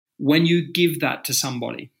when you give that to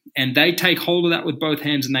somebody and they take hold of that with both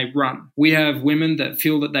hands and they run. We have women that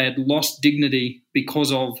feel that they had lost dignity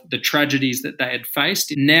because of the tragedies that they had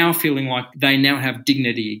faced, now feeling like they now have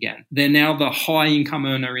dignity again. They're now the high income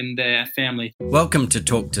earner in their family. Welcome to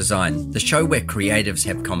Talk Design, the show where creatives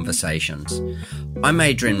have conversations. I'm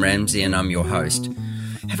Adrian Ramsey and I'm your host.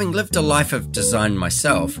 Having lived a life of design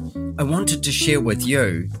myself, I wanted to share with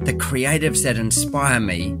you the creatives that inspire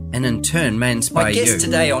me and in turn may inspire you. My guest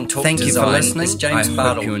today on Talk Thank Design you for listening. is James I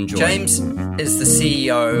Bartle. hope you enjoy. James is the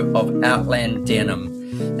CEO of Outland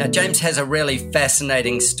Denim. Now, James has a really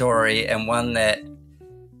fascinating story and one that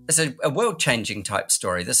is a world-changing type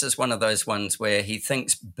story. This is one of those ones where he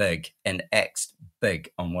thinks big and acts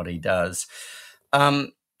big on what he does.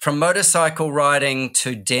 From motorcycle riding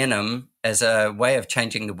to denim as a way of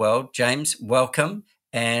changing the world. James, welcome.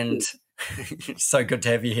 And so good to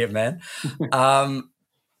have you here, man.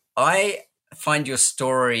 I find your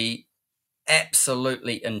story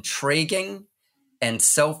absolutely intriguing and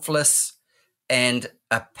selfless and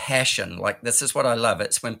a passion. Like, this is what I love.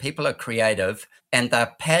 It's when people are creative and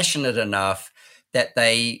they're passionate enough that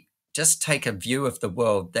they just take a view of the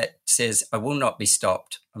world that says, I will not be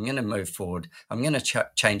stopped. I'm going to move forward. I'm going to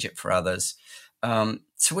change it for others.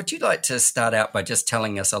 So would you like to start out by just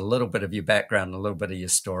telling us a little bit of your background, a little bit of your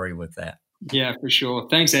story with that? Yeah, for sure.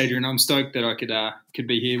 Thanks, Adrian. I'm stoked that I could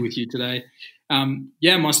be here with you today.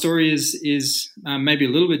 My story is maybe a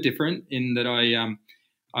little bit different in that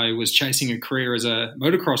I was chasing a career as a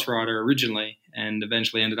motocross rider originally and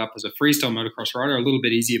eventually ended up as a freestyle motocross rider, a little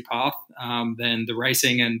bit easier path than the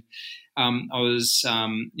racing. And I was,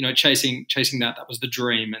 chasing that. That was the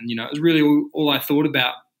dream. And, it was really all I thought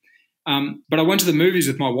about. But I went to the movies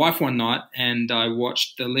with my wife one night and I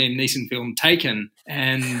watched the Liam Neeson film Taken.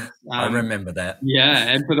 And I remember that. Yeah.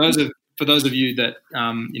 And for those of you that,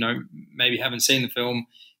 maybe haven't seen the film,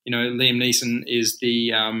 Liam Neeson is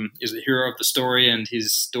the hero of the story, and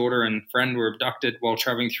his daughter and friend were abducted while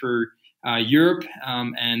traveling through Europe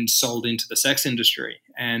and sold into the sex industry.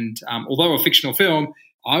 And although a fictional film,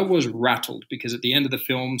 I was rattled because at the end of the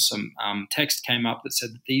film, some text came up that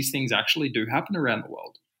said that these things actually do happen around the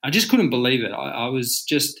world. I just couldn't believe it. I was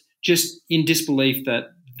just in disbelief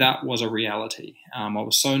that was a reality. I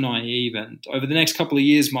was so naive. And over the next couple of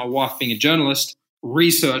years, my wife, being a journalist,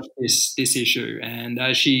 researched this issue. And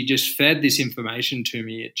as she just fed this information to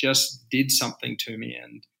me, it just did something to me.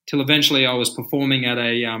 And till eventually I was performing at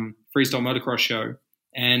a freestyle motocross show,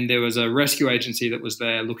 and there was a rescue agency that was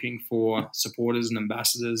there looking for supporters and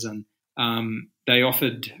ambassadors. And they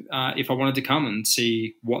offered if I wanted to come and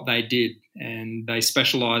see what they did. And they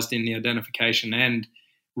specialized in the identification and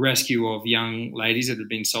rescue of young ladies that had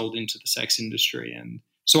been sold into the sex industry. And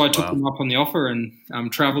so I took them up on the offer and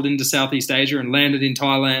traveled into Southeast Asia and landed in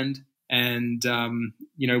Thailand. And,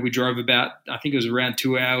 we drove about, I think it was around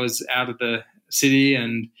 2 hours out of the city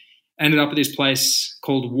and ended up at this place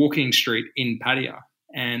called Walking Street in Pattaya.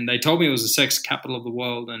 And they told me it was the sex capital of the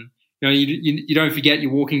world. And, you don't forget,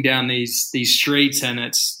 you're walking down these streets and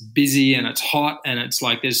it's busy and it's hot and it's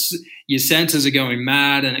like your senses are going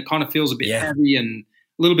mad and it kind of feels a bit heavy and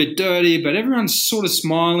a little bit dirty, but everyone's sort of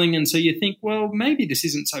smiling. And so you think, well, maybe this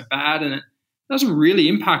isn't so bad, and it doesn't really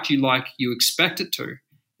impact you like you expect it to.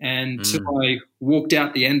 And so I walked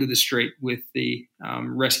out the end of the street with the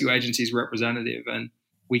rescue agency's representative, and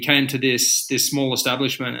we came to this small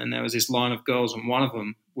establishment, and there was this line of girls, and one of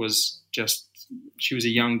them was she was a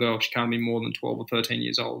young girl. She can't be more than 12 or 13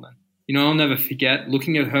 years old. And, I'll never forget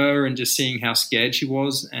looking at her and just seeing how scared she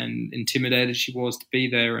was and intimidated she was to be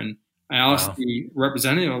there. And I asked the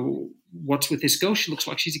representative, what's with this girl? She looks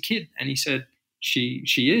like she's a kid. And he said, she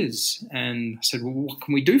is. And I said, well, what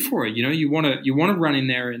can we do for her? You want to run in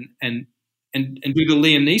there and do the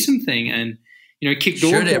Liam Neeson thing and, kick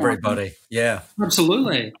doors. Shoot everybody. Yeah.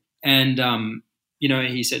 Absolutely. And,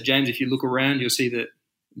 he said, James, if you look around, you'll see that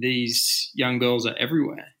these young girls are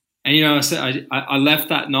everywhere. And, I left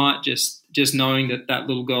that night just knowing that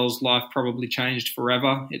little girl's life probably changed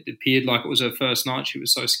forever. It appeared like it was her first night. She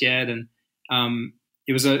was so scared. And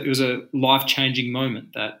it was a life-changing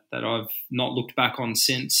moment that I've not looked back on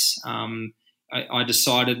since. I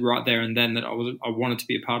decided right there and then that I wanted to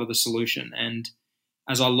be a part of the solution. And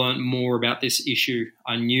as I learned more about this issue,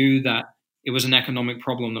 I knew that it was an economic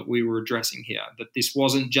problem that we were addressing here, that this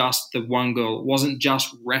wasn't just the one girl. It wasn't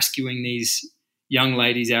just rescuing these young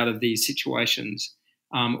ladies out of these situations.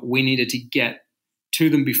 We needed to get to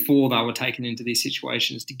them before they were taken into these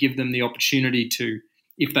situations, to give them the opportunity to,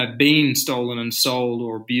 if they've been stolen and sold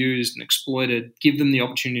or abused and exploited, give them the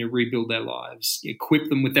opportunity to rebuild their lives, equip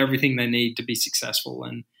them with everything they need to be successful.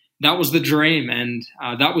 And that was the dream, and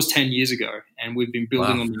that was 10 years ago, and we've been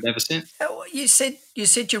building on that ever since. You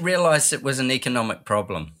said you realised it was an economic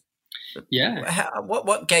problem. Yeah.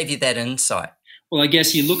 What gave you that insight? Well, I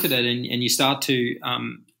guess you look at it and you start to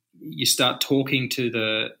you start talking to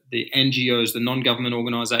the NGOs, the non-government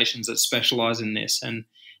organisations that specialise in this, and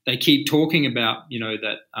they keep talking about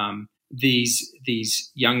that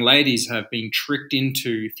these young ladies have been tricked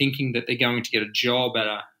into thinking that they're going to get a job at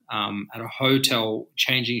a hotel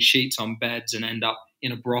changing sheets on beds and end up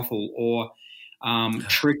in a brothel, or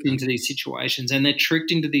tricked into these situations. And they're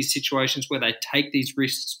tricked into these situations where they take these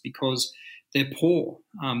risks because they're poor.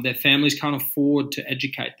 Their families can't afford to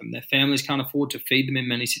educate them. Their families can't afford to feed them in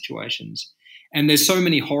many situations. And there's so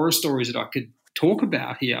many horror stories that I could talk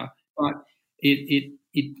about here, but it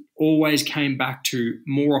always came back to,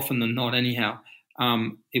 more often than not anyhow,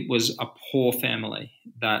 it was a poor family.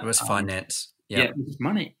 That it was finance. Yeah, it was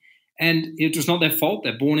money. And it was not their fault.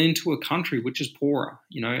 They're born into a country which is poorer,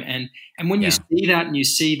 and when you see that, and you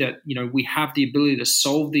see that, we have the ability to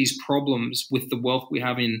solve these problems with the wealth we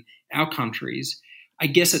have in our countries, I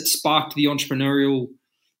guess it sparked the entrepreneurial,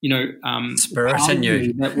 spirit in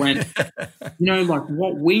you that went, like,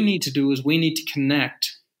 what we need to do is we need to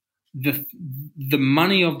connect the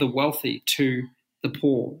money of the wealthy to the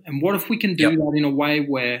poor. And what if we can do that in a way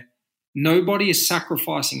where nobody is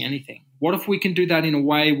sacrificing anything? What if we can do that in a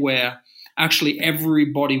way where actually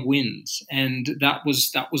everybody wins? And that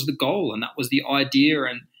was the goal, and that was the idea,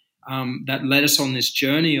 and that led us on this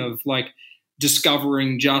journey of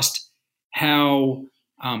discovering just how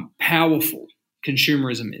powerful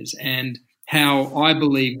consumerism is, and how I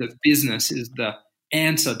believe that business is the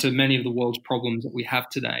answer to many of the world's problems that we have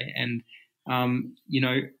today. And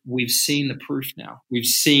we've seen the proof now. We've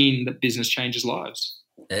seen that business changes lives.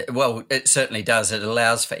 Well, it certainly does. It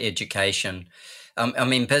allows for education.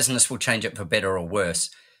 Business will change it for better or worse,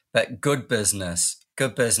 but good business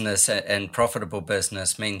and profitable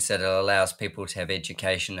business means that it allows people to have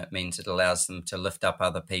education. It means it allows them to lift up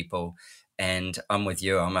other people. And I'm with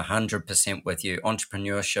you. I'm 100% with you.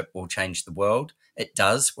 Entrepreneurship will change the world. It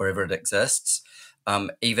does, wherever it exists.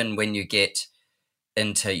 Even when you get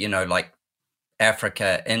into,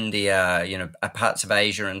 Africa, India, parts of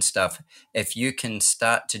Asia and stuff, if you can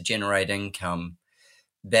start to generate income,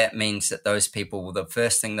 that means that those people, the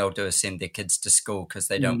first thing they'll do is send their kids to school because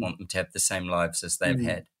they don't want them to have the same lives as they've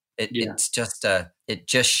had. It's just it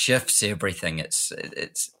just shifts everything. It's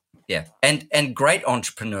and great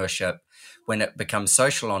entrepreneurship, when it becomes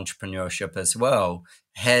social entrepreneurship as well,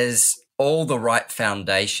 has all the right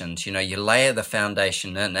foundations. You layer the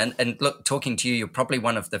foundation in, and look, talking to you, you're probably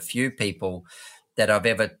one of the few people that I've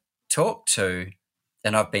ever talked to,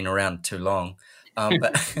 and I've been around too long,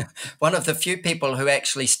 but one of the few people who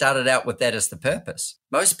actually started out with that as the purpose.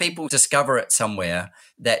 Most people discover it somewhere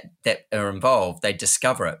that are involved, they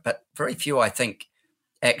discover it, but very few, I think,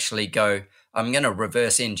 actually go, I'm going to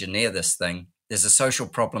reverse engineer this thing. There's a social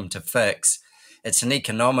problem to fix. It's an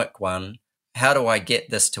economic one. How do I get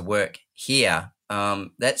this to work here?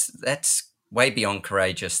 That's way beyond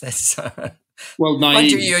courageous. That's well,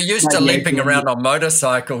 naive. You're used to leaping around on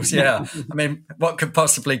motorcycles. Yeah, what could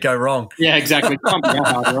possibly go wrong? Yeah, exactly. Can't be that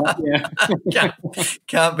hard, right? Yeah,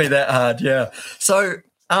 can't be that hard. Yeah. So,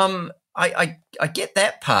 I get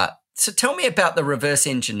that part. So, tell me about the reverse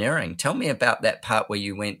engineering. Tell me about that part where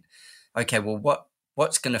you went, okay, well,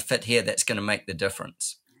 what's going to fit here that's going to make the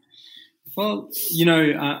difference? Well,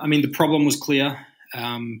 the problem was clear.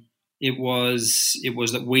 It was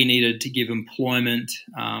that we needed to give employment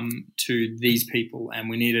to these people, and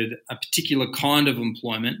we needed a particular kind of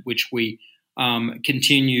employment, which we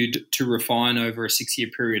continued to refine over a 6-year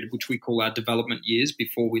period, which we call our development years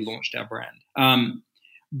before we launched our brand.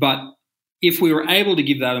 But if we were able to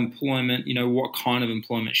give that employment, what kind of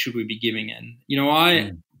employment should we be giving? And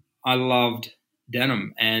I loved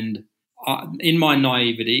denim, and in my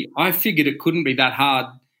naivety, I figured it couldn't be that hard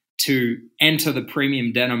to enter the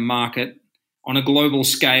premium denim market on a global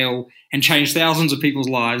scale and change thousands of people's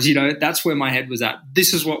lives. That's where my head was at.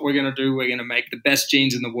 This is what we're going to do. We're going to make the best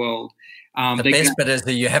jeans in the world. The best bit is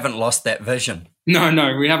that you haven't lost that vision.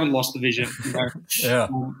 No, we haven't lost the vision. Yeah.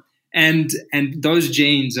 And those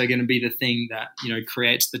jeans are going to be the thing that,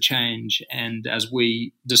 creates the change. And as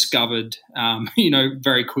we discovered,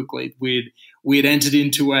 very quickly, we had entered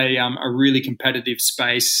into a really competitive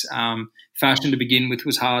space. Fashion to begin with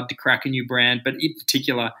was hard to crack a new brand, but in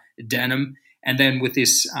particular denim. And then with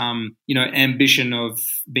this, ambition of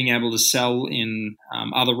being able to sell in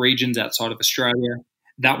other regions outside of Australia,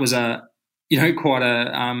 that was I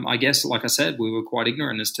guess, like I said, we were quite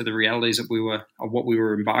ignorant as to the realities of what we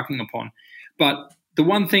were embarking upon. But the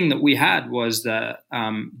one thing that we had was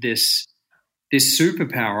this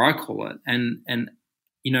superpower, I call it, and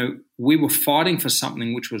we were fighting for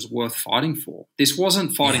something which was worth fighting for. This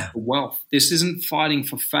wasn't fighting for wealth. This isn't fighting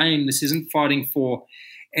for fame. This isn't fighting for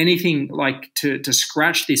anything like to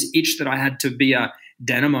scratch this itch that I had to be a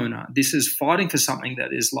denim owner. This is fighting for something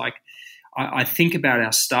that is like, I think about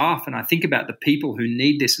our staff and I think about the people who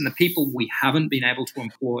need this and the people we haven't been able to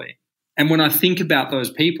employ. And when I think about those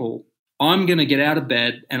people, I'm going to get out of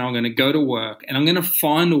bed and I'm going to go to work and I'm going to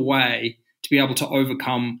find a way to be able to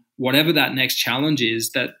overcome whatever that next challenge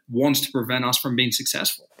is that wants to prevent us from being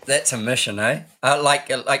successful. That's a mission, eh?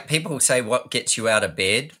 Like people say, what gets you out of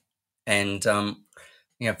bed? And,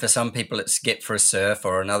 for some people it's get for a surf,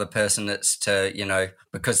 or another person it's to,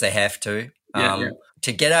 because they have to.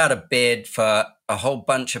 To get out of bed for a whole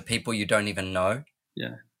bunch of people you don't even know.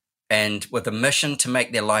 Yeah. And with a mission to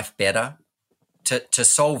make their life better, to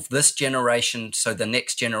solve this generation so the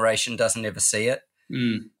next generation doesn't ever see it.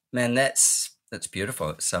 Man, that's beautiful.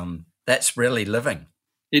 It's that's really living.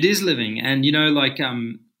 It is living, and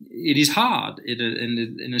it is hard.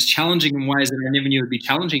 And it's challenging in ways that I never knew it would be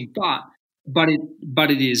challenging. But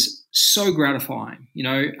it is so gratifying.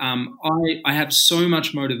 I have so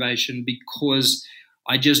much motivation because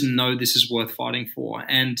I just know this is worth fighting for.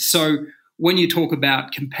 And so when you talk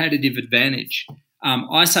about competitive advantage,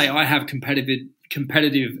 I say I have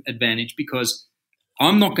competitive advantage because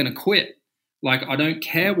I'm not going to quit. Like, I don't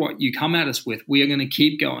care what you come at us with. We are going to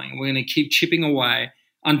keep going. We're going to keep chipping away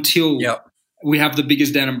until we have the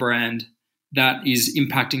biggest denim brand that is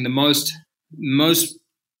impacting the most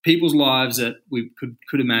people's lives that we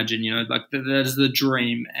could imagine. That is the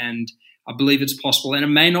dream, and I believe it's possible. And it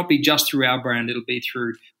may not be just through our brand. It'll be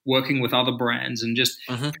through working with other brands and just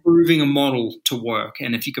proving a model to work.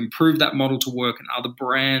 And if you can prove that model to work and other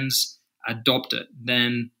brands adopt it,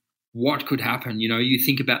 then what could happen? You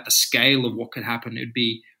think about the scale of what could happen. It'd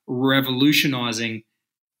be revolutionizing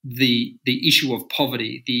the issue of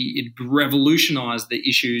poverty. It revolutionized the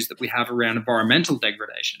issues that we have around environmental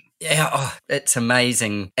degradation. Yeah, it's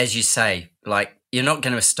amazing. As you say, like, you're not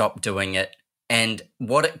going to stop doing it, and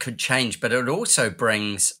what it could change, but it also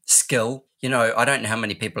brings skill. I don't know how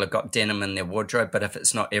many people have got denim in their wardrobe, but if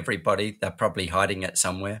it's not everybody, they're probably hiding it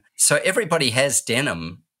somewhere. So everybody has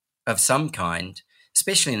denim of some kind,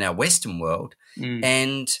 especially in our Western world.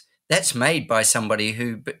 And that's made by somebody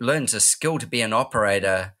who learns a skill to be an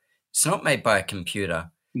operator. It's not made by a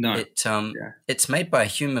computer. No. It's made by a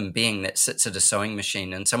human being that sits at a sewing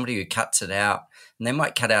machine, and somebody who cuts it out. And they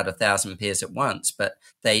might cut out 1,000 pairs at once, but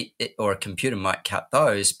or a computer might cut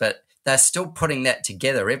those, but they're still putting that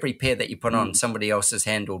together. Every pair that you put on, somebody else has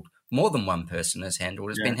handled, more than one person has handled.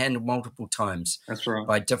 It's been handled multiple times. That's right.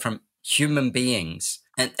 By different human beings.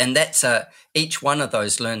 And that's each one of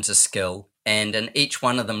those learns a skill, and in each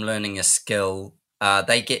one of them learning a skill,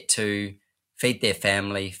 they get to feed their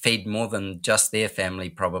family, feed more than just their family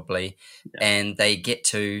probably, and they get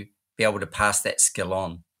to be able to pass that skill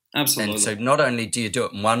on. Absolutely. And so not only do you do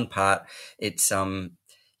it in one part, it's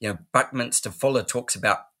Buckminster Fuller talks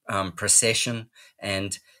about precession,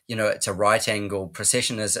 and it's a right angle.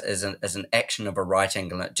 Precession is an action of a right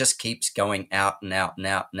angle, and it just keeps going out and out and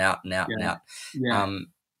out and out and out and out. Yeah.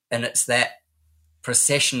 And it's that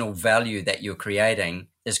processional value that you're creating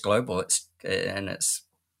is global.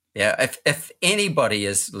 If anybody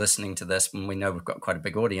is listening to this, and we know we've got quite a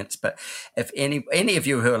big audience, but if any of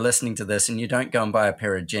you who are listening to this and you don't go and buy a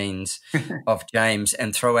pair of jeans of James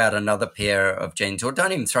and throw out another pair of jeans, or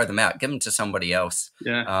don't even throw them out, give them to somebody else,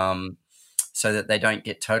 so that they don't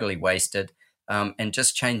get totally wasted, and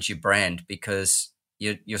just change your brand, because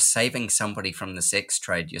you're saving somebody from the sex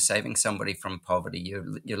trade, you're saving somebody from poverty,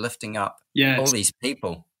 you're lifting up all these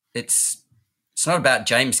people. It's not about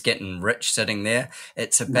James getting rich sitting there.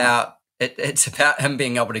 It's about it's about him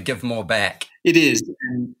being able to give more back. It is,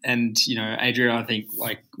 and Adrian, I think,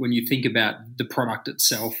 like, when you think about the product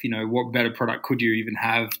itself, what better product could you even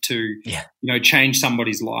have to change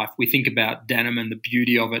somebody's life? We think about denim and the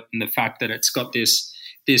beauty of it, and the fact that it's got this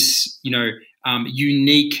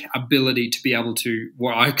unique ability to be able to,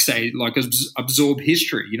 what I say, like, absorb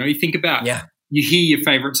history. You think about. Yeah. You hear your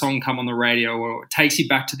favorite song come on the radio, or it takes you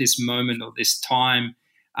back to this moment or this time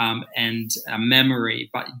and a memory.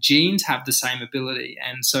 But jeans have the same ability.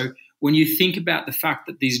 And so when you think about the fact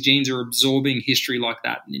that these jeans are absorbing history like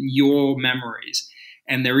that in your memories,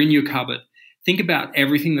 and they're in your cupboard, think about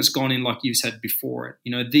everything that's gone in, like you said before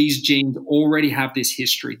it. These jeans already have this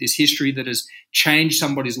history that has changed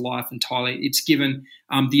somebody's life entirely. It's given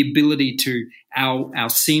the ability to our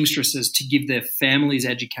seamstresses to give their families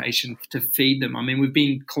education, to feed them. I mean, we've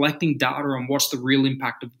been collecting data on what's the real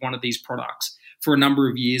impact of one of these products for a number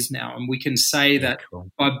of years now. And we can say that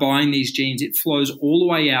cool. by buying these genes, it flows all the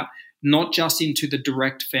way out, not just into the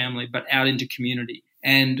direct family, but out into community.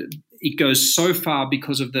 And it goes so far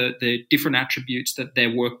because of the different attributes that their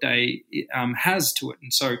workday has to it.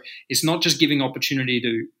 And so it's not just giving opportunity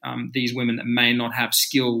to these women that may not have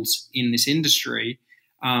skills in this industry,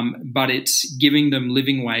 but it's giving them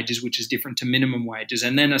living wages, which is different to minimum wages,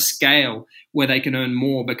 and then a scale where they can earn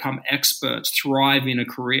more, become experts, thrive in a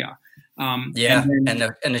career. And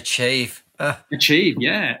achieve. Achieve,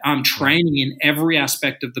 yeah. Training in every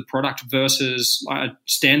aspect of the product versus a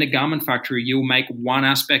standard garment factory, you'll make one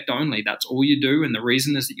aspect only. That's all you do, and the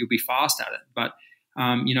reason is that you'll be fast at it. But,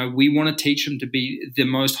 we want to teach them to be the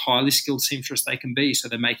most highly skilled seamstress they can be, so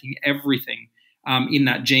they're making everything in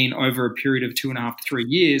that gene over a period of 2.5 to 3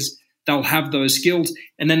 years. They'll have those skills,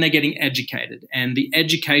 and then they're getting educated. And the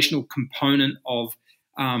educational component of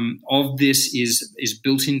this is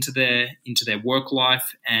built into their work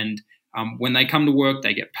life, and when they come to work,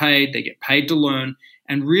 they get paid to learn.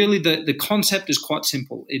 And really the concept is quite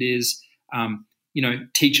simple. It is,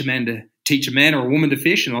 teach a man or a woman to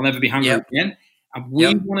fish, and I'll never be hungry again.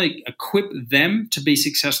 We want to equip them to be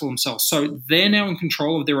successful themselves. So they're now in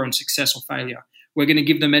control of their own success or failure. We're going to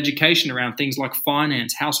give them education around things like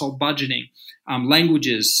finance, household budgeting,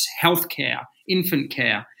 languages, healthcare, infant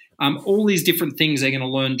care, all these different things they're going to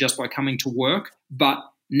learn just by coming to work. But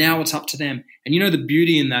now it's up to them. And the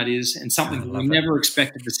beauty in that is, and something we never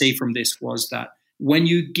expected to see from this, was that when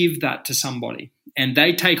you give that to somebody and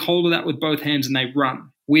they take hold of that with both hands and they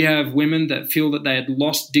run, we have women that feel that they had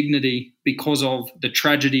lost dignity because of the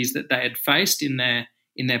tragedies that they had faced in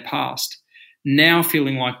their past, now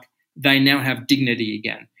feeling like they now have dignity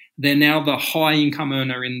again. They're now the high income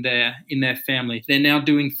earner in their family. They're now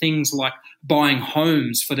doing things like buying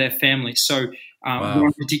homes for their family. So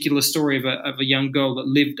one particular story of a young girl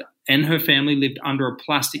that her family lived under a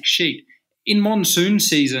plastic sheet. In monsoon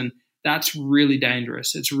season, that's really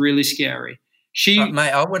dangerous. It's really scary.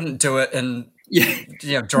 Mate, I wouldn't do it in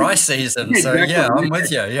dry season. So exactly. I'm with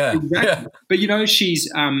you. Yeah. Exactly. Yeah. But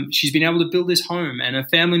she's been able to build this home, and her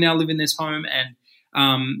family now live in this home, and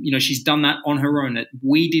she's done that on her own.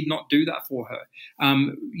 We did not do that for her.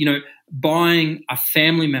 Buying a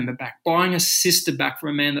family member back, buying a sister back from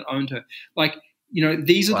a man that owned her.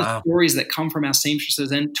 These are the stories that come from our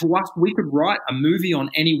seamstresses. And to us, we could write a movie on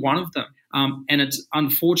any one of them. And it's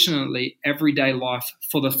unfortunately everyday life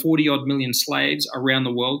for the 40-odd million slaves around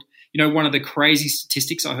the world. One of the crazy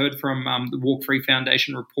statistics I heard from the Walk Free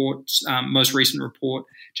Foundation report's most recent report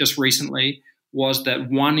just recently was that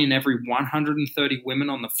 1 in every 130 women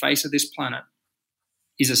on the face of this planet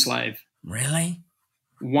is a slave. Really?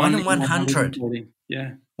 1 in 100?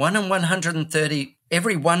 Yeah. 1 in 130,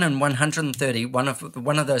 every 1 in 130, one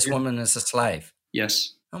of those women is a slave.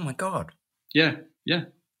 Yes. Oh my God. Yeah.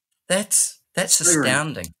 That's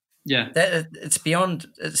astounding. Yeah. It's beyond.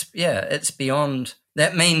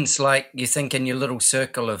 That means, like, you think in your little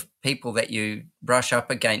circle of people that you brush up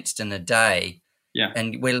against in a day. Yeah.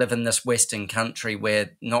 And we live in this Western country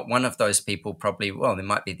where not one of those people probably, well, there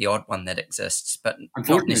might be the odd one that exists, but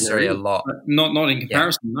not necessarily a lot. Not in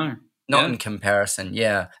comparison, no. Not in comparison,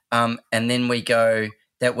 yeah. And then we go,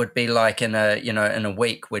 that would be like in a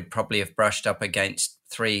week, we'd probably have brushed up against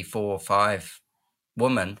 3, 4, 5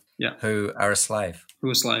 women who are a slave. Who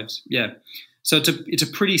are slaves, yeah. So it's a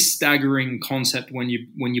pretty staggering concept when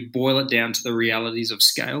you boil it down to the realities of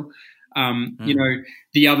scale.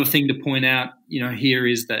 The other thing to point out, here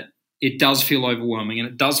is that it does feel overwhelming and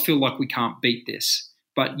it does feel like we can't beat this.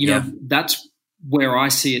 But, that's where I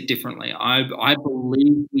see it differently. I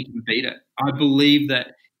believe we can beat it. I believe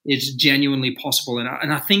that it's genuinely possible.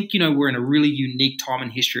 And I think, we're in a really unique time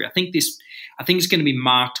in history. I think it's going to be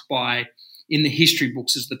marked by, in the history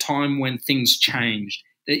books, as the time when things changed.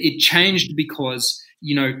 It changed because,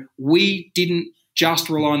 we didn't just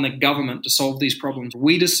rely on the government to solve these problems.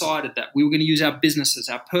 We decided that we were going to use our businesses,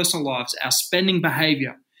 our personal lives, our spending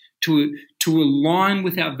behavior to align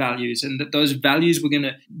with our values, and that those values were going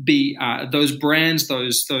to be those brands,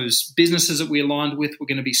 those businesses that we aligned with were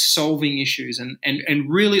going to be solving issues. And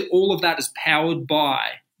really all of that is powered by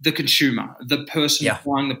the consumer, the person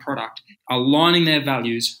buying the product, aligning their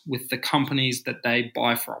values with the companies that they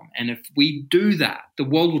buy from. And if we do that, the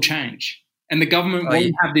world will change. And the government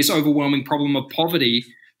won't have this overwhelming problem of poverty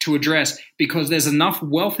to address, because there's enough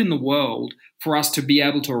wealth in the world for us to be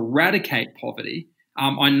able to eradicate poverty.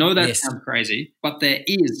 I know that sounds crazy, but there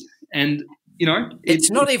is. And,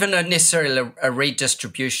 it's not even necessarily a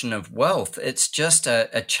redistribution of wealth. It's just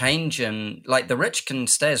a change in, like, the rich can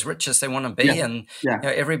stay as rich as they want to be, and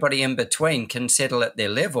everybody in between can settle at their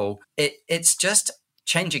level. It's just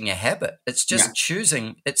changing a habit. It's just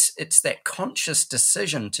choosing. It's that conscious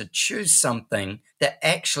decision to choose something that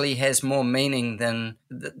actually has more meaning than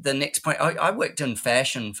the next point. I worked in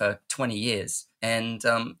fashion for 20 years, and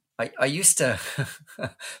I used to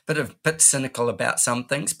bit cynical about some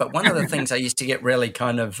things, but one of the things I used to get really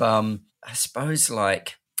kind of, I suppose,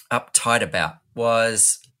 like uptight about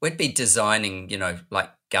was we'd be designing, like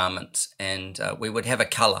garments, and we would have a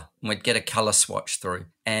color, and we'd get a color swatch through,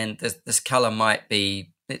 and this color might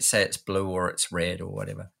be, let's say it's blue or it's red or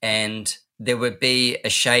whatever, and there would be a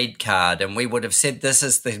shade card, and we would have said, this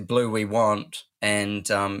is the blue we want. And,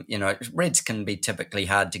 reds can be typically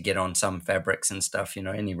hard to get on some fabrics and stuff,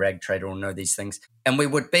 any rag trader will know these things. And we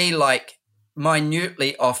would be like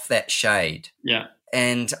minutely off that shade. Yeah.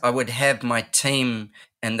 And I would have my team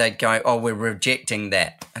and they'd go, oh, we're rejecting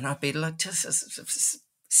that. And I'd be like, just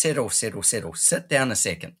settle. Sit down a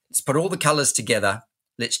second. Let's put all the colors together.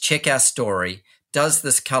 Let's check our story. Does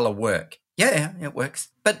this color work? Yeah, it works.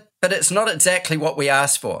 But it's not exactly what we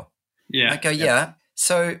asked for. Yeah. I go, yeah.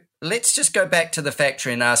 So let's just go back to the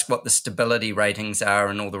factory and ask what the stability ratings are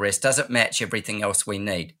and all the rest. Does it match everything else we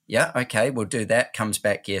need? Yeah, okay, we'll do that. Comes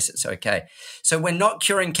back, yes, it's okay. So we're not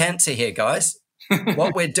curing cancer here, guys.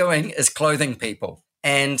 What we're doing is clothing people.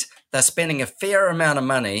 And they're spending a fair amount of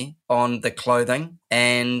money on the clothing,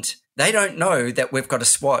 and they don't know that we've got a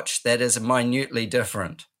swatch that is minutely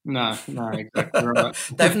different. No, exactly right.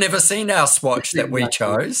 They've never seen our swatch that we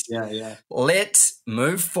chose. Yeah. Let's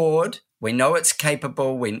move forward. We know it's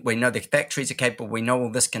capable. We know the factories are capable. We know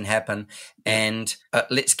all this can happen. And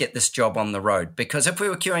let's get this job on the road. Because if we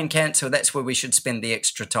were curing cancer, that's where we should spend the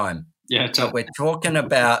extra time. Yeah, totally. But we're talking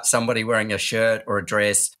about somebody wearing a shirt or a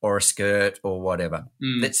dress or a skirt or whatever.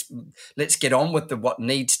 Let's get on with what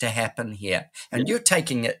needs to happen here. And you're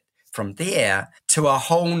taking it from there to a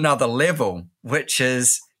whole nother level, which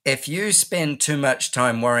is if you spend too much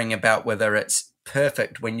time worrying about whether it's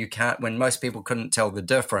perfect when most people couldn't tell the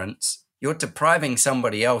difference, you're depriving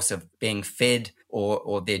somebody else of being fed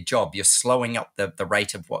or their job. You're slowing up the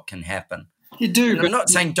rate of what can happen. You do. And I'm not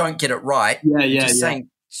saying don't get it right. Yeah. I'm just saying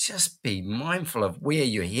just be mindful of where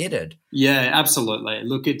you're headed. Yeah, absolutely.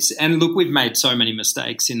 Look, we've made so many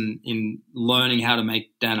mistakes in learning how to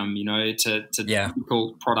make denim. It's a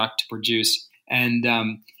difficult product to produce, and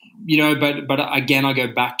but again, I go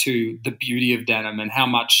back to the beauty of denim and how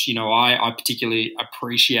much I particularly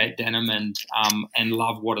appreciate denim and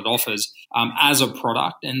love what it offers as a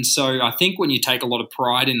product. And so I think when you take a lot of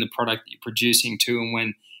pride in the product that you're producing too,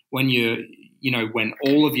 and when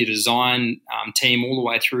all of your design team, all the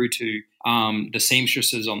way through to the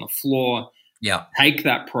seamstresses on the floor, take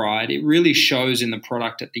that pride, it really shows in the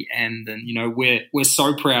product at the end. And we're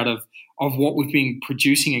so proud of what we've been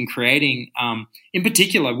producing and creating. In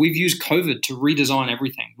particular, we've used COVID to redesign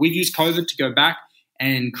everything. We've used COVID to go back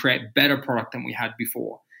and create better product than we had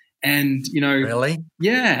before. And really,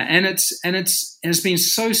 yeah, and it's been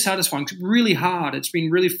so satisfying. It's really hard. It's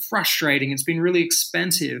been really frustrating. It's been really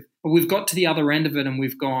expensive. But we've got to the other end of it, and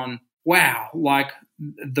we've gone, wow! Like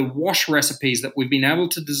the wash recipes that we've been able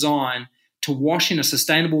to design to wash in a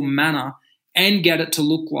sustainable manner and get it to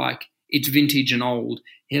look like it's vintage and old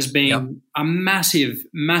has been a massive,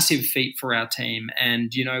 massive feat for our team.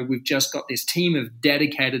 And we've just got this team of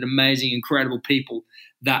dedicated, amazing, incredible people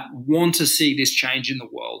that want to see this change in the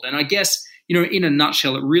world. And I guess, in a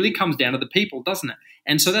nutshell, it really comes down to the people, doesn't it?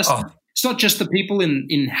 And so it's not just the people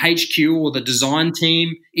in HQ or the design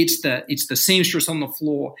team. It's the seamstress on the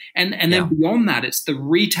floor. And then beyond that, it's the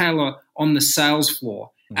retailer on the sales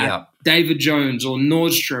floor at David Jones or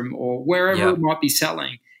Nordstrom or wherever it might be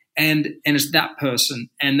selling. And it's that person.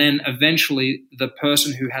 And then eventually the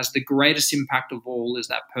person who has the greatest impact of all is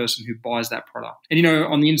that person who buys that product. And,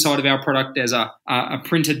 on the inside of our product, there's a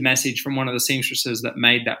printed message from one of the seamstresses that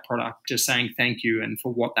made that product, just saying thank you and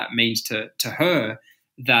for what that means to her,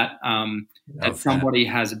 that somebody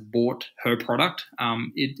has bought her product.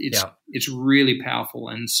 It's really powerful.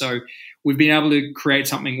 And so we've been able to create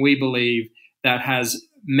something we believe that has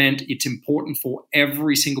meant it's important for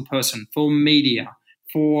every single person, for media,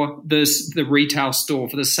 for the retail store,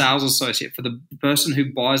 for the sales associate, for the person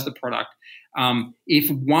who buys the product.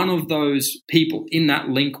 If one of those people in that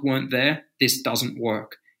link weren't there, this doesn't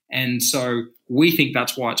work. And so we think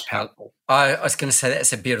that's why it's powerful. I was going to say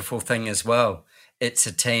that's a beautiful thing as well. It's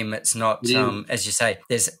a team. It's not, as you say,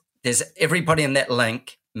 there's everybody in that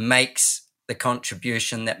link makes the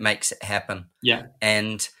contribution that makes it happen. Yeah.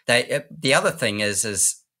 And the other thing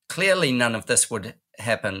is clearly none of this would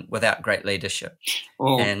happen without great leadership.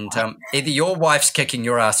 Oh, And either your wife's kicking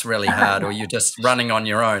your ass really hard, or you're just running on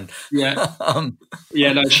your own. Yeah,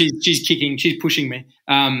 no, she's kicking, she's pushing me.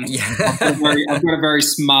 Yeah. I've got a very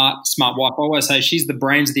smart wife. I always say she's the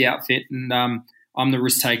brains of the outfit, and I'm the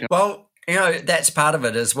risk taker. Well, that's part of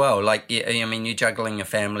it as well. Like, I mean, you're juggling a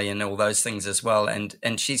family and all those things as well,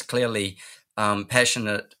 and she's clearly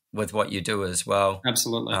passionate with what you do as well.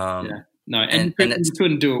 Absolutely. Yeah. No, and you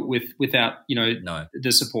couldn't do it without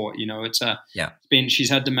the support. She's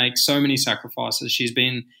had to make so many sacrifices. She's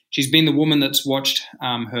been the woman that's watched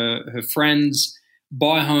her friends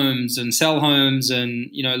buy homes and sell homes, and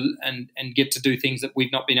and get to do things that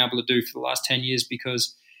we've not been able to do for the last 10 years,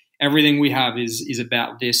 because everything we have is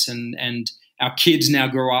about this. And our kids now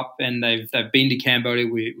grow up and they've been to Cambodia.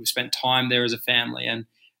 We've spent time there as a family, and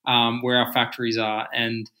where our factories are,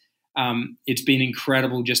 and it's been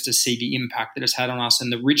incredible just to see the impact that it's had on us and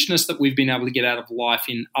the richness that we've been able to get out of life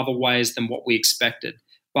in other ways than what we expected.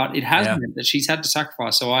 But it has meant that she's had to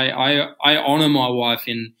sacrifice. So I honor my wife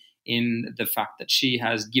in the fact that she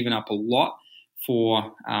has given up a lot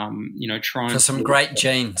for trying for some great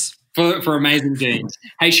genes. For amazing genes.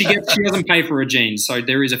 Hey, she doesn't pay for her genes, so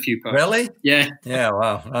there is a few perks. Really? Yeah. Yeah,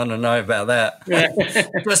 well, I don't know about that. Yeah.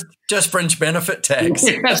 just fringe benefit tax.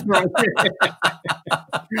 Yeah, that's right.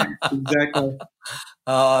 Exactly.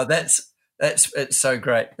 Oh, it's so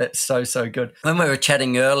great. That's so good. When we were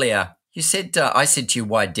chatting earlier, you said I said to you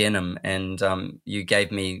why denim, and you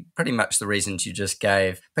gave me pretty much the reasons you just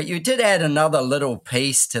gave. But you did add another little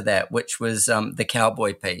piece to that, which was the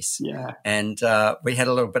cowboy piece. Yeah. And we had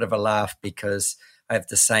a little bit of a laugh because I have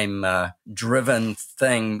the same driven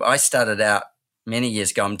thing. I started out many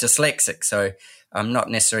years ago. I'm dyslexic, so I'm not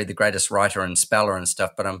necessarily the greatest writer and speller and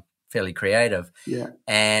stuff, but I'm fairly creative. Yeah.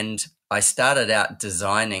 And I started out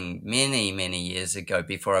designing many, many years ago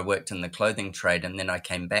before I worked in the clothing trade, and then I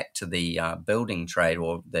came back to the building trade,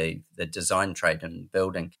 or the design trade in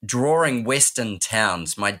building, drawing Western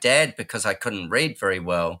towns. My dad, because I couldn't read very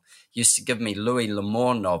well, used to give me Louis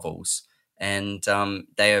L'Amour novels, and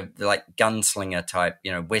they are like gunslinger type,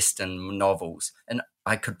 Western novels. And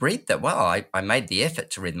I could read them. Well, I made the effort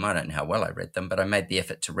to read them. I don't know how well I read them, but I made the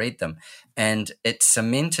effort to read them. And it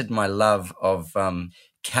cemented my love of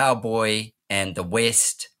cowboy and the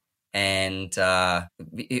West, and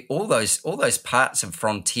all those parts of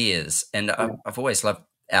frontiers. And I've always loved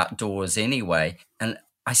outdoors anyway. And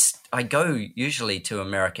I go usually to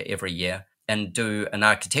America every year and do an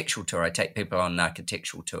architectural tour. I take people on an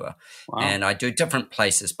architectural tour. Wow. And I do different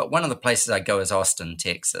places. But one of the places I go is Austin,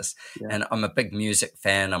 Texas. Yeah. And I'm a big music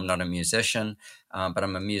fan. I'm not a musician, but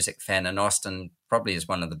I'm a music fan. And Austin probably is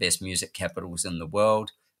one of the best music capitals in the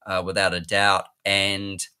world, without a doubt.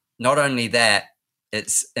 And not only that,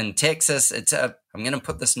 it's in Texas. I'm going to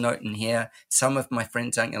put this note in here. Some of my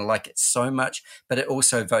friends aren't going to like it so much, but it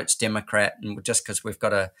also votes Democrat. And just because we've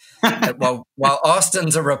got while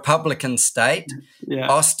Austin's a Republican state,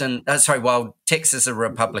 while Texas is a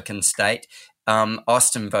Republican state,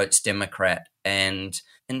 Austin votes Democrat. And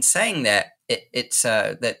in saying that, it's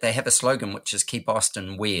that they have a slogan, which is "Keep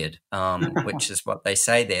Austin Weird," which is what they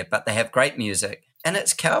say there. But they have great music, and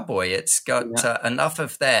it's cowboy. It's got enough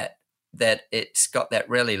of that it's got that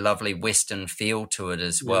really lovely Western feel to it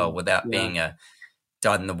as well, without being a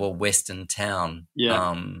dyed-in-the-wool Western town.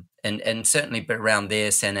 Yeah. And certainly around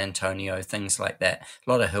there, San Antonio, things like that.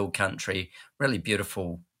 A lot of hill country, really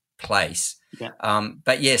beautiful place. Yeah.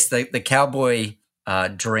 But yes, the cowboy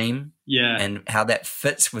dream. Yeah. And how that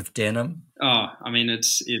fits with denim. Oh, I mean, I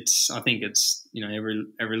think it's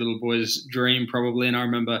every little boy's dream probably. And I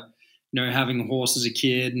remember having a horse as a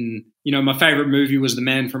kid, and my favorite movie was The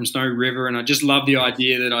Man from Snow River, and I just loved the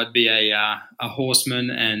idea that I'd be a horseman,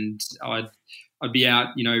 and I'd be out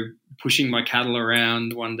pushing my cattle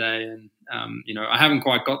around one day, and I haven't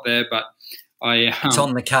quite got there, but it's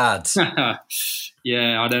on the cards.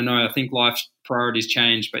 Yeah, I don't know. I think life's priorities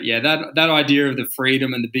change, but yeah, that idea of the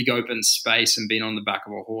freedom and the big open space and being on the back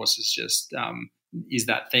of a horse is just is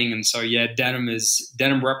that thing. And so yeah,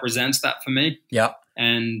 denim represents that for me. Yeah.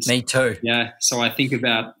 And me too. Yeah. So I think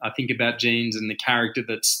about jeans and the character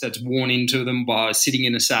that's worn into them by sitting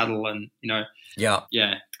in a saddle, and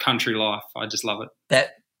country life. I just love it.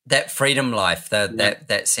 That freedom life,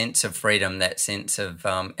 that sense of freedom, that sense of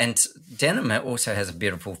and denim also has a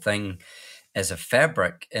beautiful thing as a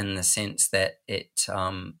fabric, in the sense that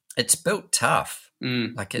it's built tough.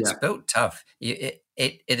 It's built tough. It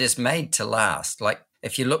is made to last. Like,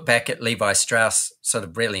 if you look back at Levi Strauss sort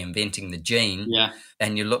of really inventing the jean,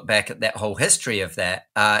 and you look back at that whole history of that,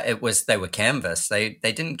 they were canvas. They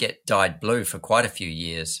didn't get dyed blue for quite a few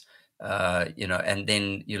years. and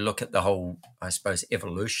then you look at the whole, I suppose,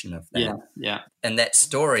 evolution of that. Yeah. And that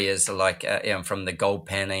story is like from the gold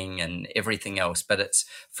panning and everything else, but it's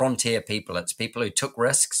frontier people. It's people who took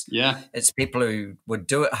risks. Yeah. It's people who would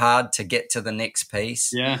do it hard to get to the next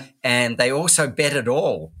piece. Yeah. And they also bet it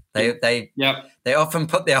all. They often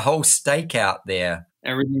put their whole stake out there.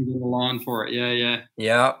 Everything's on the line for it.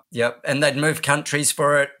 Yeah. And they'd move countries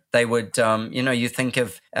for it. They would, you think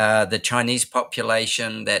of the Chinese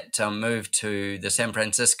population that moved to the San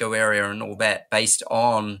Francisco area and all that based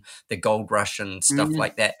on the gold rush and stuff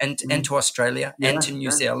like that, and to Australia and to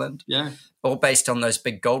New Zealand, all based on those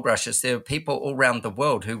big gold rushes. There were people all around the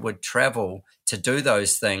world who would travel to do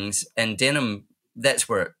those things, and denim, that's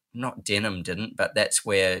where, not denim didn't, but that's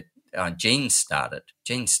where jeans started.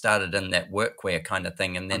 Jeans started in that workwear kind of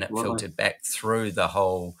thing, and then it filtered back through the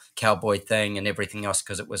whole cowboy thing and everything else,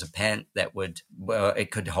 because it was a pant that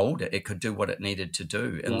it could hold it. It could do what it needed to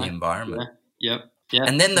do in the environment. Yeah.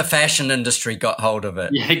 And then the fashion industry got hold of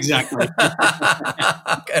it. Yeah, exactly.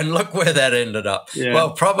 And look where that ended up. Yeah.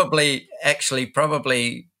 Well, probably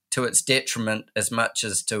to its detriment as much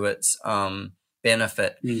as to its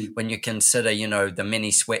benefit when you consider, the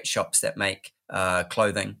many sweatshops that make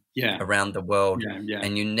clothing around the world.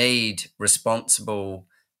 And you need responsible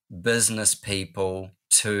business people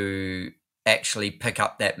to actually pick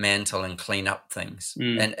up that mantle and clean up things.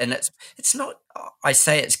 And it's not, I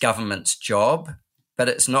say it's government's job, but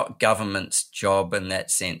it's not government's job in that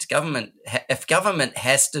sense. If government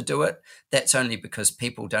has to do it, that's only because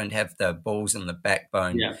people don't have the balls and the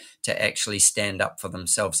backbone to actually stand up for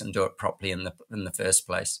themselves and do it properly in the first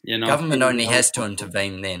place. Government only has to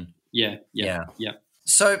intervene then. Yeah.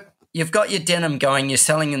 So you've got your denim going, you're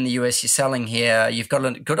selling in the US, you're selling here, you've got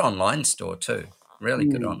a good online store too, really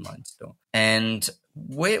good online store. And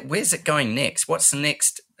where's it going next? What's the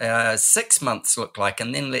next 6 months look like?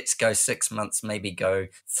 And then let's go 6 months, maybe go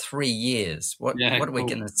 3 years. What are we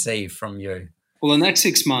going to see from you? Well, the next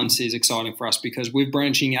 6 months is exciting for us because we're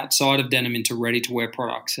branching outside of denim into ready-to-wear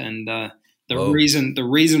products. And the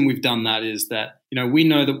reason we've done that is that, we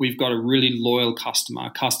know that we've got a really loyal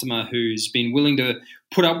customer who's been willing to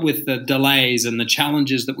put up with the delays and the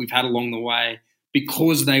challenges that we've had along the way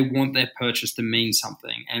because they want their purchase to mean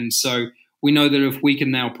something. And so we know that if we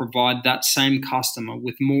can now provide that same customer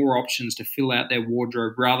with more options to fill out their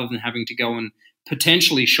wardrobe rather than having to go and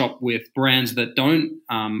potentially shop with brands that don't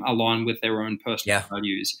align with their own personal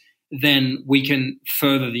values, then we can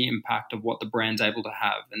further the impact of what the brand's able to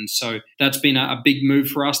have. And so that's been a big move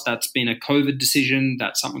for us. That's been a COVID decision.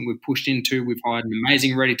 That's something we've pushed into. We've hired an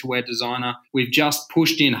amazing ready-to-wear designer. We've just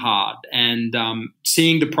pushed in hard. And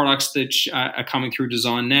seeing the products that are coming through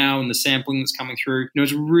design now and the sampling that's coming through,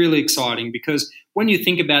 it's really exciting because when you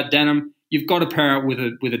think about denim, you've got to pair it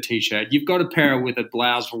with a t-shirt. You've got to pair it with a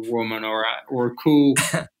blouse for a woman or a cool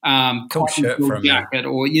cool shirt for a jacket,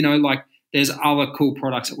 or there's other cool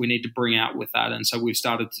products that we need to bring out with that. And so we've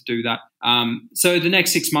started to do that. So the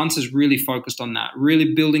next 6 months is really focused on that,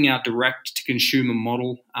 really building our direct-to-consumer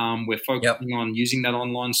model. We're focusing on using that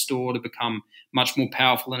online store to become much more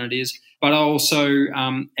powerful than it is. But I also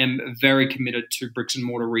am very committed to bricks and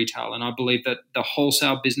mortar retail. And I believe that the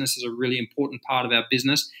wholesale business is a really important part of our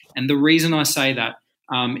business. And the reason I say that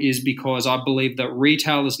is because I believe that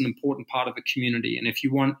retail is an important part of a community. And if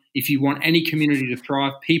you want any community to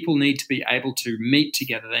thrive, people need to be able to meet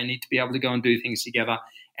together. They need to be able to go and do things together.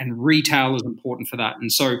 And retail is important for that.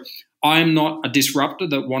 And so I'm not a disruptor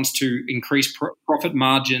that wants to increase profit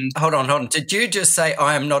margins. Hold on. Did you just say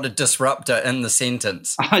I am not a disruptor in the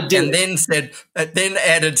sentence? I did. And then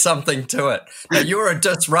added something to it. Now, you're a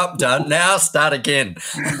disruptor. Now start again.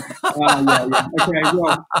 Yeah. Okay,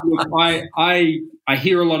 well, look, I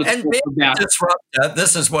hear a lot of talk about disruptor.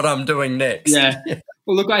 This is what I'm doing next. Yeah.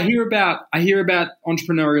 Well, look, I hear about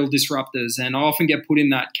entrepreneurial disruptors, and I often get put in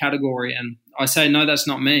that category. And I say, no, that's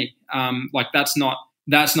not me.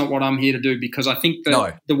 That's not what I'm here to do, because I think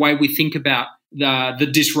that the way we think about the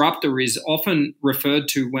disruptor is often referred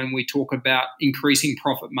to when we talk about increasing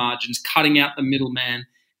profit margins, cutting out the middleman.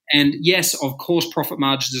 And yes, of course, profit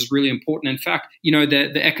margins is really important. In fact,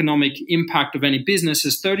 the economic impact of any business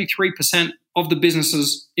is 33% of the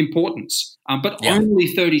business's importance, but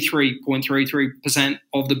only 33.33%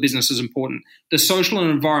 of the business is important. The social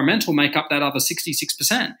and environmental make up that other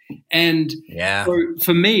 66%. And so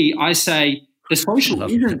for me, I say, the social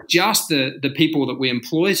isn't just the people that we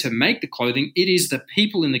employ to make the clothing. It is the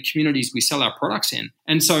people in the communities we sell our products in.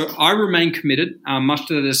 And so I remain committed, much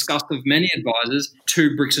to the disgust of many advisors,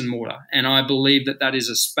 to bricks and mortar. And I believe that is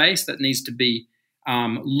a space that needs to be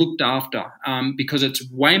looked after, because it's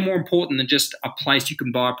way more important than just a place you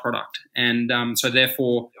can buy a product. And so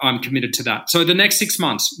therefore I'm committed to that. So the next 6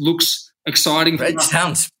 months looks exciting.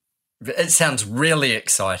 It sounds really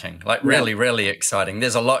exciting, like really, really exciting.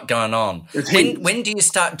 There's a lot going on. When do you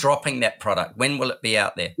start dropping that product? When will it be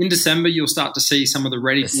out there? In December, you'll start to see some of the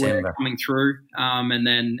ready for wear coming through, and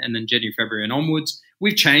then January, February, and onwards.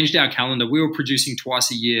 We've changed our calendar. We were producing twice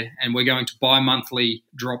a year, and we're going to bi-monthly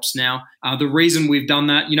drops now. The reason we've done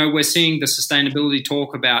that, we're seeing the sustainability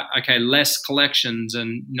talk about, less collections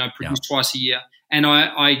and, produce twice a year. And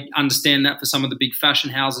I understand that for some of the big fashion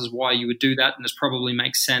houses, why you would do that, and it probably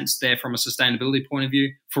makes sense there from a sustainability point of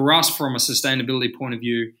view. For us, from a sustainability point of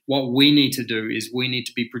view, what we need to do is we need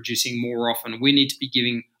to be producing more often. We need to be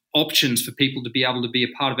giving options for people to be able to be a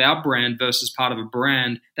part of our brand versus part of a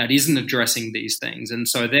brand that isn't addressing these things. And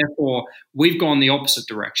so therefore, we've gone the opposite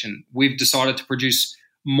direction. We've decided to produce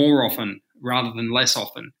more often rather than less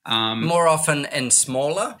often. More often and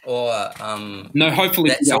smaller, or no? Hopefully,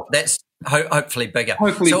 that's hopefully bigger.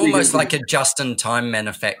 So almost like a just-in-time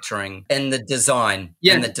manufacturing in the design.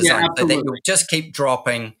 So that you'll just keep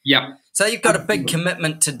dropping. Yeah. So you've got a big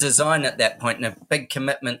commitment to design at that point, and a big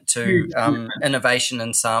commitment to innovation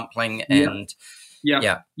and sampling, and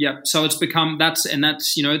So it's become that's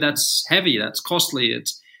heavy, that's costly.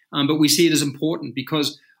 It's but we see it as important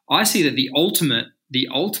because I see that the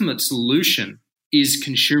ultimate solution is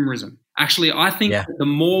consumerism. Actually, I think that the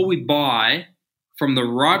more we buy from the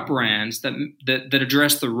right brands that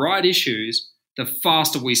address the right issues, the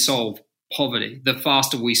faster we solve poverty, the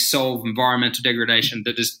faster we solve environmental degradation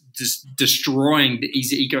that is just destroying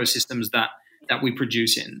these ecosystems that we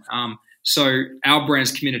produce in. So our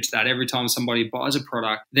brand's committed to that. Every time somebody buys a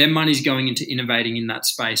product, their money's going into innovating in that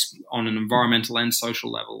space on an environmental and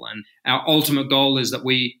social level. And our ultimate goal is that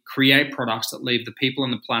we create products that leave the people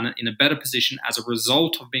and the planet in a better position as a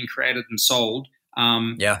result of being created and sold.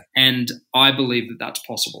 And I believe that that's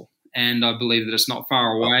possible. And I believe that it's not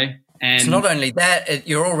far away. And it's not only that,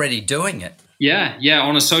 you're already doing it. Yeah,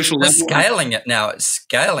 on a social level. It's scaling it now. It's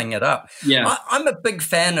scaling it up. Yeah. I'm a big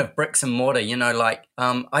fan of bricks and mortar.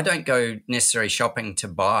 I don't go necessarily shopping to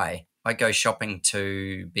buy. I go shopping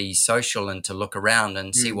to be social and to look around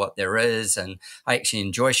and see what there is. And I actually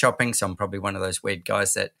enjoy shopping, so I'm probably one of those weird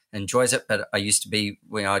guys that enjoys it. But I used to be,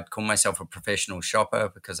 I'd call myself a professional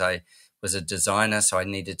shopper because I was a designer, so I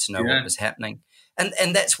needed to know what was happening.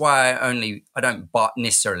 And that's why I don't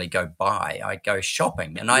necessarily go buy. I go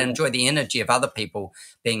shopping, and I enjoy the energy of other people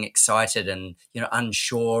being excited and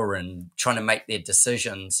unsure and trying to make their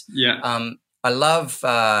decisions. Yeah. I love.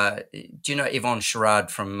 Do you know Yvon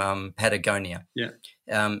Chouinard from Patagonia? Yeah.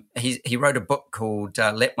 He wrote a book called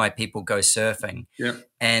 "Let My People Go Surfing." Yeah.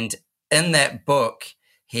 And in that book,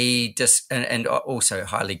 he and also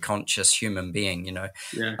highly conscious human being.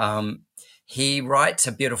 Yeah. He writes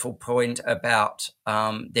a beautiful point about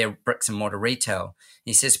their bricks and mortar retail.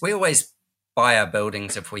 He says, we always buy our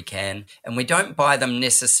buildings if we can, and we don't buy them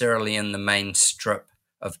necessarily in the main strip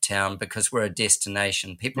of town because we're a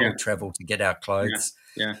destination. People will travel to get our clothes.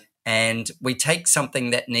 Yeah. And we take something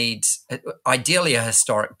that needs, ideally a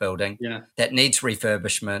historic building that needs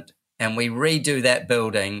refurbishment, and we redo that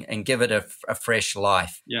building and give it a fresh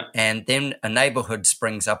life. Yeah. And then a neighborhood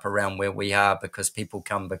springs up around where we are because people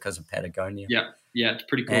come because of Patagonia. Yeah. Yeah. It's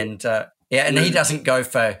pretty cool. And he doesn't go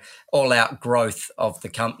for all out growth of the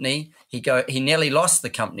company. He nearly lost the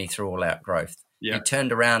company through all out growth. Yeah. He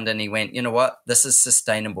turned around and he went, you know what? This is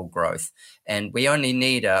sustainable growth. And we only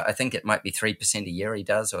need, I think it might be 3% a year he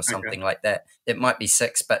does or something like that. It might be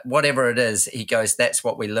 6%, but whatever it is, he goes, that's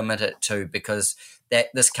what we limit it to because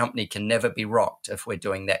this company can never be rocked if we're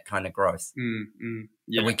doing that kind of growth.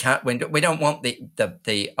 Yeah. We can't. We don't want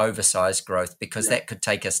the oversized growth because that could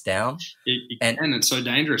take us down. And it's so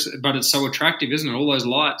dangerous, but it's so attractive, isn't it? All those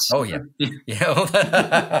lights. Oh yeah,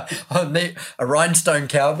 yeah. A rhinestone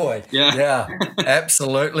cowboy. Yeah,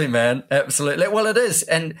 absolutely, man, absolutely. Well, it is,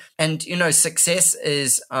 and success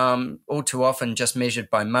is all too often just measured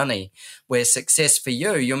by money. Where success for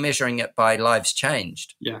you're measuring it by lives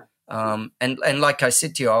changed. Yeah. And like I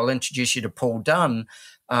said to you, I'll introduce you to Paul Dunn.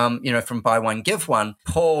 From Buy One, Give One,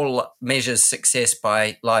 Paul measures success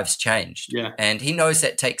by lives changed. Yeah. And he knows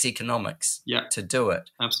that takes economics to do it.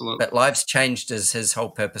 Absolutely. But lives changed is his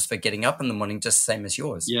whole purpose for getting up in the morning, just the same as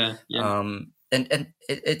yours. Yeah. And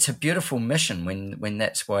it's a beautiful mission when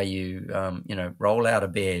that's why you, roll out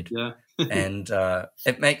of bed. Yeah. And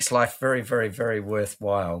it makes life very, very, very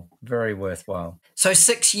worthwhile. Very worthwhile. So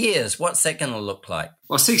 6 years, what's that going to look like?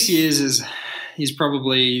 Well, 6 years is, is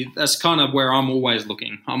probably, that's kind of where I'm always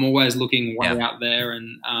looking. I'm always looking way out there,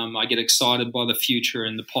 and I get excited by the future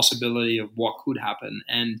and the possibility of what could happen.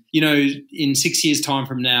 And, in 6 years' time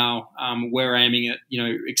from now, we're aiming at,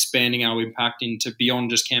 expanding our impact into beyond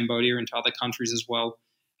just Cambodia, into other countries as well.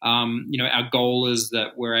 Our goal is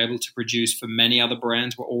that we're able to produce for many other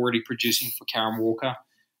brands. We're already producing for Karen Walker.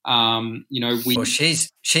 Well,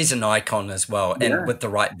 she's an icon as well, and with the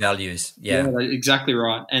right values. Yeah, exactly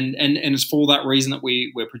right. And it's for that reason that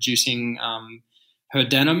we're producing her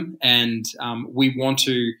denim, and we want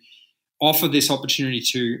to offer this opportunity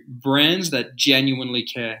to brands that genuinely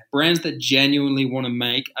care, brands that genuinely want to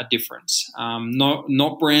make a difference,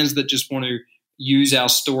 not brands that just want to use our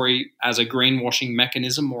story as a greenwashing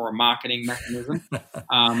mechanism or a marketing mechanism.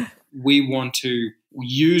 We want to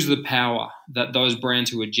use the power that those brands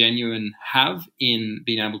who are genuine have in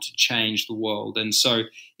being able to change the world. And so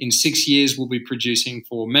in 6 years, we'll be producing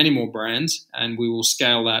for many more brands, and we will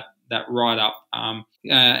scale that right up.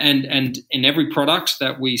 And in every product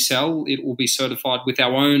that we sell, it will be certified with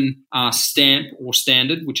our own stamp or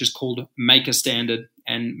standard, which is called Maker Standard.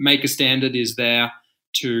 And Maker Standard is there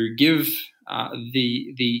to give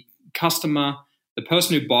the customer, the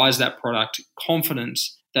person who buys that product,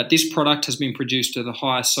 confidence that this product has been produced to the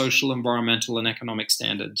highest social, environmental, and economic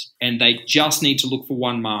standards. And they just need to look for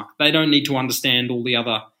one mark. They don't need to understand all the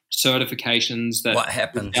other certifications that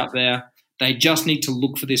are out there. They just need to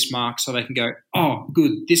look for this mark so they can go, oh,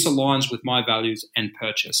 good, this aligns with my values, and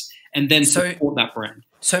purchase. And then support that brand.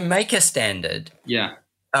 So Maker Standard. Yeah.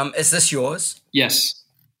 Is this yours? Yes.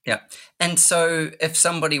 Yeah. And so if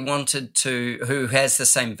somebody who has the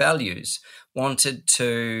same values, wanted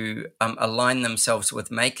to align themselves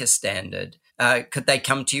with Maker Standard, could they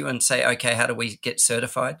come to you and say, okay, how do we get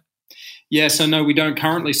certified? Yeah, so no, we don't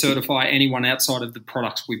currently certify anyone outside of the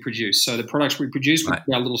products we produce. So the products we produce, we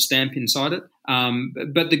put our little stamp inside it.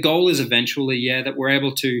 But the goal is eventually, that we're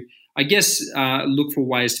able to, I guess, look for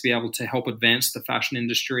ways to be able to help advance the fashion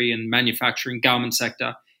industry and manufacturing garment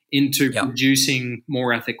sector into producing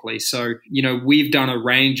more ethically. So, we've done a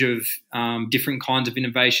range of different kinds of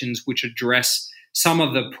innovations which address some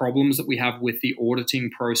of the problems that we have with the auditing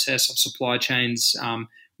process of supply chains.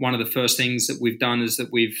 One of the first things that we've done is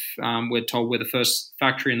that we're told we're the first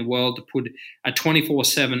factory in the world to put a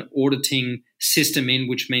 24/7 auditing system in,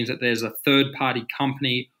 which means that there's a third-party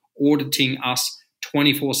company auditing us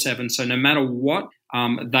 24/7. So no matter what,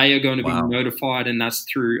 they are going to be notified, and that's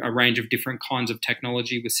through a range of different kinds of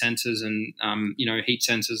technology with sensors and, heat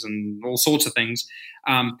sensors and all sorts of things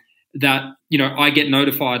that, I get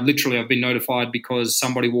notified. Literally, I've been notified because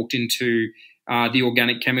somebody walked into the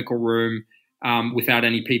organic chemical room without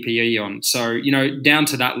any PPE on. So, down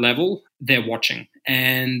to that level, they're watching.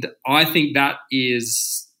 And I think that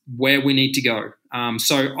is where we need to go.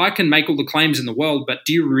 So I can make all the claims in the world, but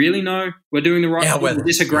do you really know we're doing the right thing? Is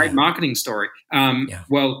this a great marketing story?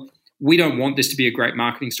 Well, we don't want this to be a great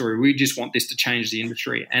marketing story. We just want this to change the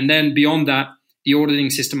industry. And then beyond that, the auditing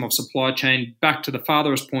system of supply chain, back to the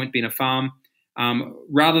farthest point being a farm,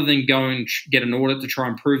 rather than go and get an audit to try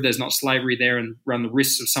and prove there's not slavery there and run the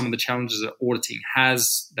risks of some of the challenges that auditing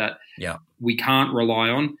has that we can't rely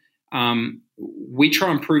on, we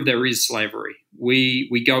try and prove there is slavery.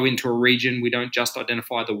 We go into a region. We don't just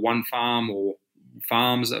identify the one farm or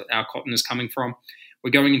farms that our cotton is coming from. We're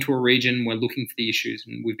going into a region. We're looking for the issues,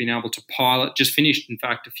 and we've been able to pilot. Just finished, in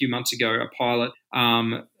fact, a few months ago, a pilot,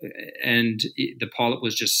 the pilot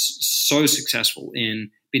was just so successful in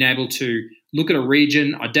being able to look at a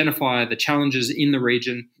region, identify the challenges in the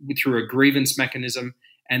region through a grievance mechanism,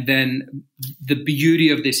 and then the beauty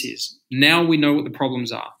of this is now we know what the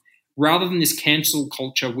problems are. Rather than this cancel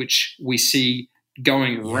culture, which we see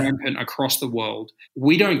going rampant across the world,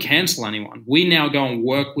 we don't cancel anyone. We now go and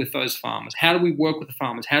work with those farmers. How do we work with the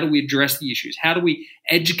farmers? How do we address the issues? How do we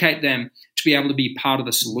educate them to be able to be part of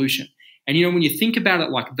the solution? And, when you think about it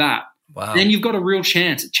like that, then you've got a real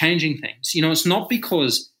chance at changing things. It's not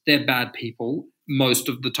because they're bad people most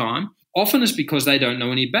of the time. Often it's because they don't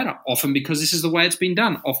know any better. Often because this is the way it's been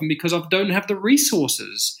done. Often because I don't have the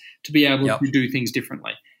resources to be able to do things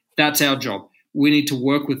differently. That's our job. We need to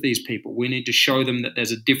work with these people. We need to show them that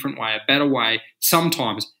there's a different way, a better way.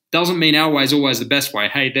 Sometimes doesn't mean our way is always the best way.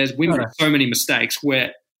 Hey, we make so many mistakes.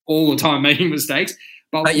 We're all the time making mistakes.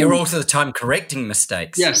 But you're all the time correcting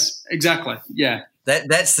mistakes. Yes, exactly. Yeah.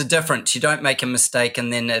 That's the difference. You don't make a mistake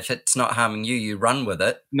and then if it's not harming you, you run with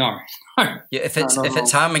it. No. If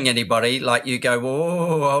it's harming anybody, like you go,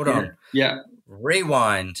 whoa, hold on. Yeah.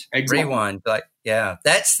 Rewind. Exactly. Rewind. Like,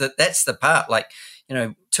 that's the part. Like,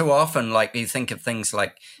 too often, like you think of things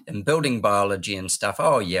like in building biology and stuff.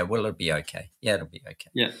 Oh yeah, well, it'll be okay. Yeah, it'll be okay.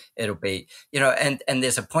 Yeah, it'll be, and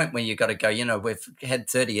there's a point where you got to go, we've had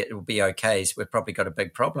 30, it'll be okay. So we've probably got a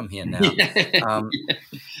big problem here now.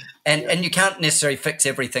 And you can't necessarily fix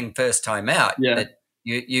everything first time out. Yeah. But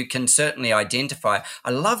you can certainly identify. I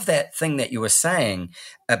love that thing that you were saying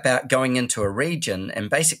about going into a region and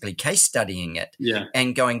basically case studying it. Yeah.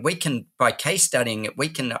 And going, by case studying it, we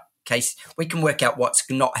can work out what's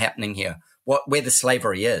not happening here, where the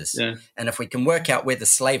slavery is. Yeah. And if we can work out where the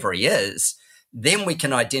slavery is, then we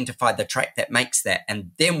can identify the track that makes that,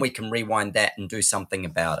 and then we can rewind that and do something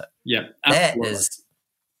about it. Yeah, absolutely.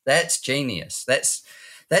 That's genius. That's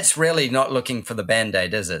really not looking for the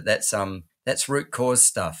Band-Aid, is it? That's root cause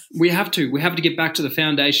stuff. We have to get back to the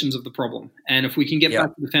foundations of the problem. And if we can get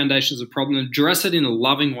back to the foundations of the problem and address it in a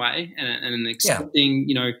loving way and accepting,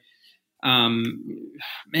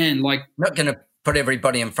 not going to put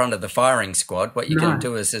everybody in front of the firing squad. What you're going to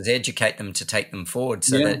do is educate them to take them forward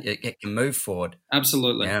so that it can move forward.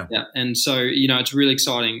 Absolutely. Yeah. And so, it's really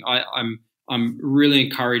exciting. I'm really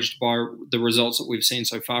encouraged by the results that we've seen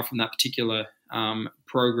so far from that particular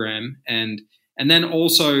program, and then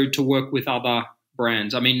also to work with other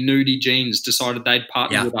brands. I mean, Nudie Jeans decided they'd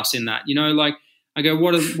partner with us in that. I go,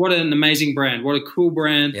 what an amazing brand, what a cool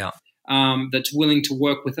brand that's willing to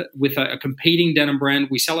work with a competing denim brand.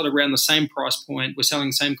 We sell it around the same price point. We're selling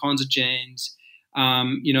the same kinds of jeans. I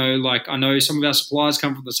know some of our suppliers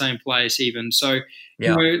come from the same place even. So, they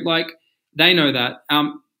know that.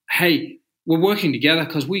 Hey, we're working together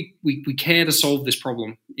because we care to solve this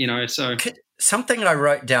problem, so. Something I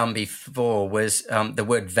wrote down before was the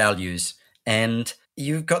word values, and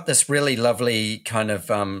you've got this really lovely kind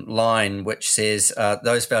of line which says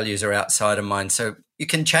those values are outside of mine. So you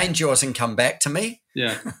can change yours and come back to me.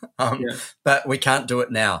 Yeah. But we can't do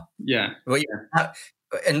it now. Yeah.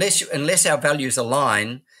 Unless our values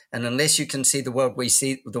align, and unless you can see the world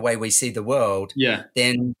the way we see the world,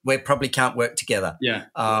 then we probably can't work together. Yeah.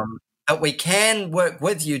 But we can work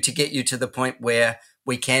with you to get you to the point where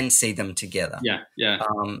we can see them together. Yeah.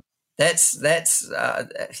 That's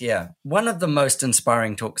one of the most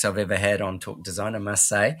inspiring talks I've ever had on Talk Design, I must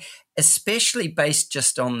say, especially based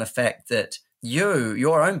just on the fact that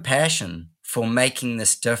your own passion for making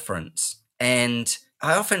this difference. And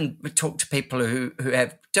I often talk to people who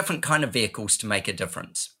have different kind of vehicles to make a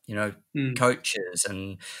difference, coaches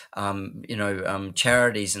and,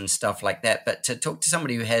 charities and stuff like that. But to talk to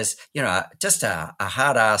somebody who has, just a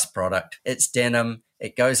hard-ass product, it's denim,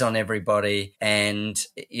 it goes on everybody, and,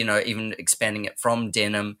 even expanding it from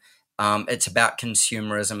denim, it's about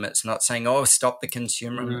consumerism. It's not saying, stop the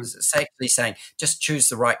consumerism. It's actually saying just choose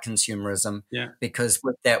the right consumerism, because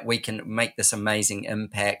with that we can make this amazing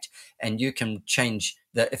impact, and you can change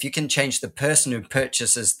if you can change the person who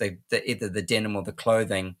purchases either the denim or the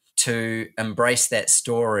clothing to embrace that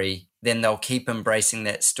story, then they'll keep embracing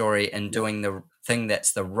that story and doing the thing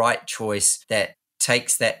that's the right choice that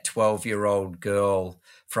takes that 12-year-old girl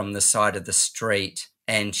from the side of the street,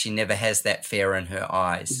 and she never has that fear in her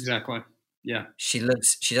eyes. Exactly. Yeah. She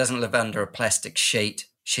doesn't live under a plastic sheet.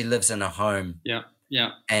 She lives in a home. Yeah.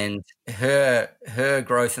 Yeah. And her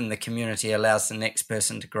growth in the community allows the next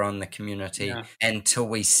person to grow in the community until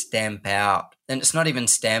we stamp out. And it's not even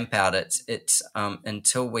stamp out. It's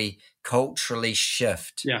until we culturally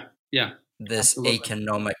shift. Yeah. Yeah. This Absolutely.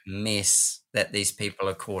 Economic mess that these people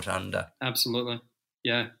are caught under. Absolutely.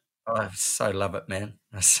 Yeah. Oh, I so love it, man.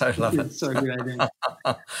 I so love it. It's so good idea.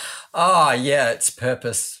 It's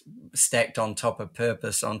purpose stacked on top of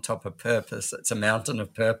purpose on top of purpose. It's a mountain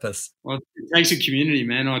of purpose. Well, it takes a community,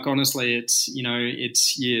 man. Like, honestly, it's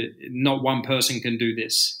not one person can do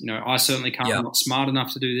this. I certainly can't. I'm not smart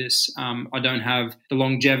enough to do this. I don't have the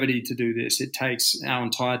longevity to do this. It takes our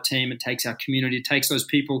entire team. It takes our community. It takes those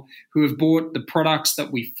people who have bought the products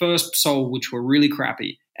that we first sold, which were really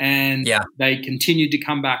crappy. And they continued to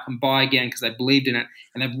come back and buy again because they believed in it,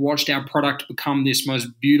 and they've watched our product become this most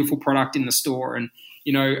beautiful product in the store. And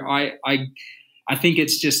I think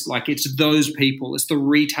it's just like, it's those people, it's the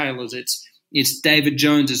retailers, it's David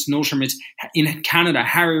Jones, it's Nordstrom, it's in Canada,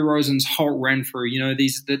 Harry Rosen's, Holt Renfrew,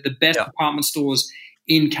 these the best department stores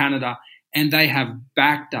in Canada. And they have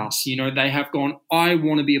backed us, they have gone, I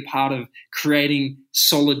want to be a part of creating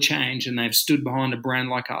solid change. And they've stood behind a brand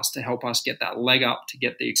like us to help us get that leg up, to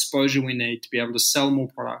get the exposure we need to be able to sell more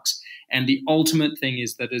products. And the ultimate thing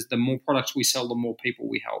is that as the more products we sell, the more people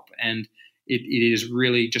we help. And it is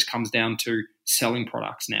really just comes down to selling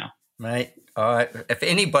products now. Mate, if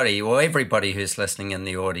anybody or everybody who's listening in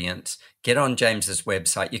the audience, get on James's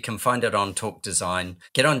website. You can find it on Talk Design.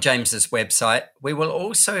 Get on James's website. We will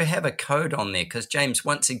also have a code on there because James,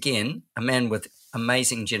 once again, a man with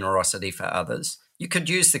amazing generosity for others. You could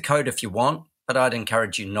use the code if you want, but I'd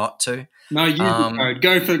encourage you not to. No, use the code.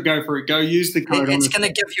 Go for it. Go use the code. It's going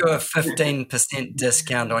to give you a 15%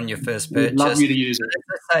 discount on your first purchase. I'd love you to use it.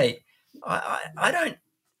 As I say,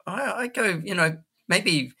 I go,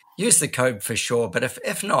 maybe use the code for sure, but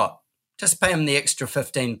if not, just pay him the extra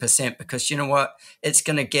 15% because you know what? It's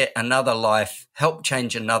going to get another life, help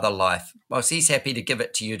change another life. Whilst he's happy to give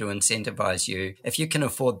it to you to incentivize you, if you can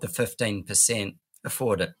afford the 15%,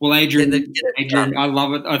 afford it. Well, Adrian, I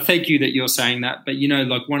love it. I thank you that you're saying that. But,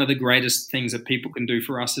 like one of the greatest things that people can do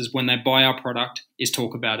for us is when they buy our product is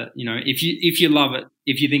talk about it. If you love it,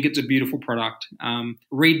 if you think it's a beautiful product,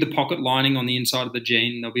 read the pocket lining on the inside of the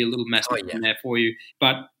jean. There'll be a little message in there for you.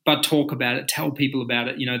 But talk about it. Tell people about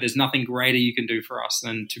it. There's nothing greater you can do for us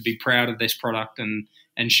than to be proud of this product and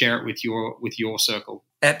share it with your circle.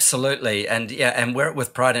 Absolutely. And wear it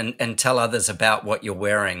with pride and tell others about what you're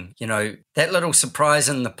wearing. That little surprise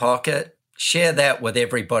in the pocket, share that with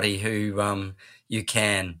everybody who you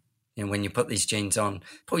can. And when you put these jeans on,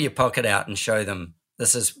 pull your pocket out and show them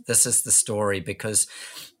this is the story, because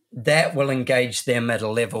that will engage them at a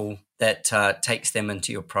level that takes them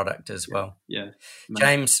into your product as well. Yeah.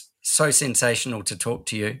 James, so sensational to talk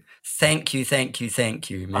to you. Thank you,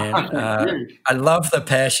 man. I love the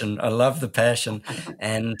passion.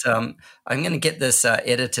 And I'm going to get this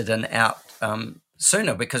edited and out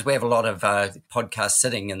sooner because we have a lot of podcasts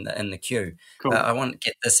sitting in the queue. Cool. I want to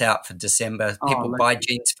get this out for December. People buy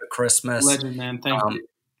jeans for Christmas. Legend, man.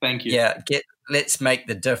 Thank you. Yeah, let's make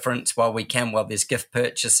the difference while we can, while there's gift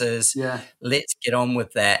purchases. Yeah. Let's get on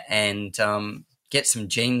with that and get some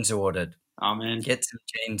jeans ordered. Oh, man. Get some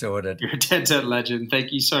jeans ordered. You're a dead legend.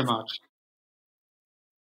 Thank you so much.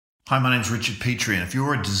 Hi, my name's Richard Petrie, and if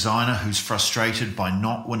you're a designer who's frustrated by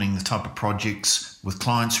not winning the type of projects with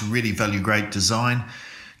clients who really value great design,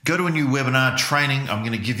 go to a new webinar training I'm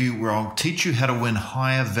going to give you where I'll teach you how to win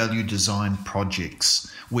higher value design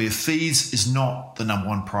projects where fees is not the number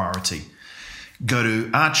one priority. Go to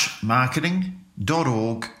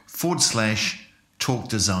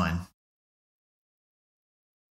archmarketing.org/talkdesign.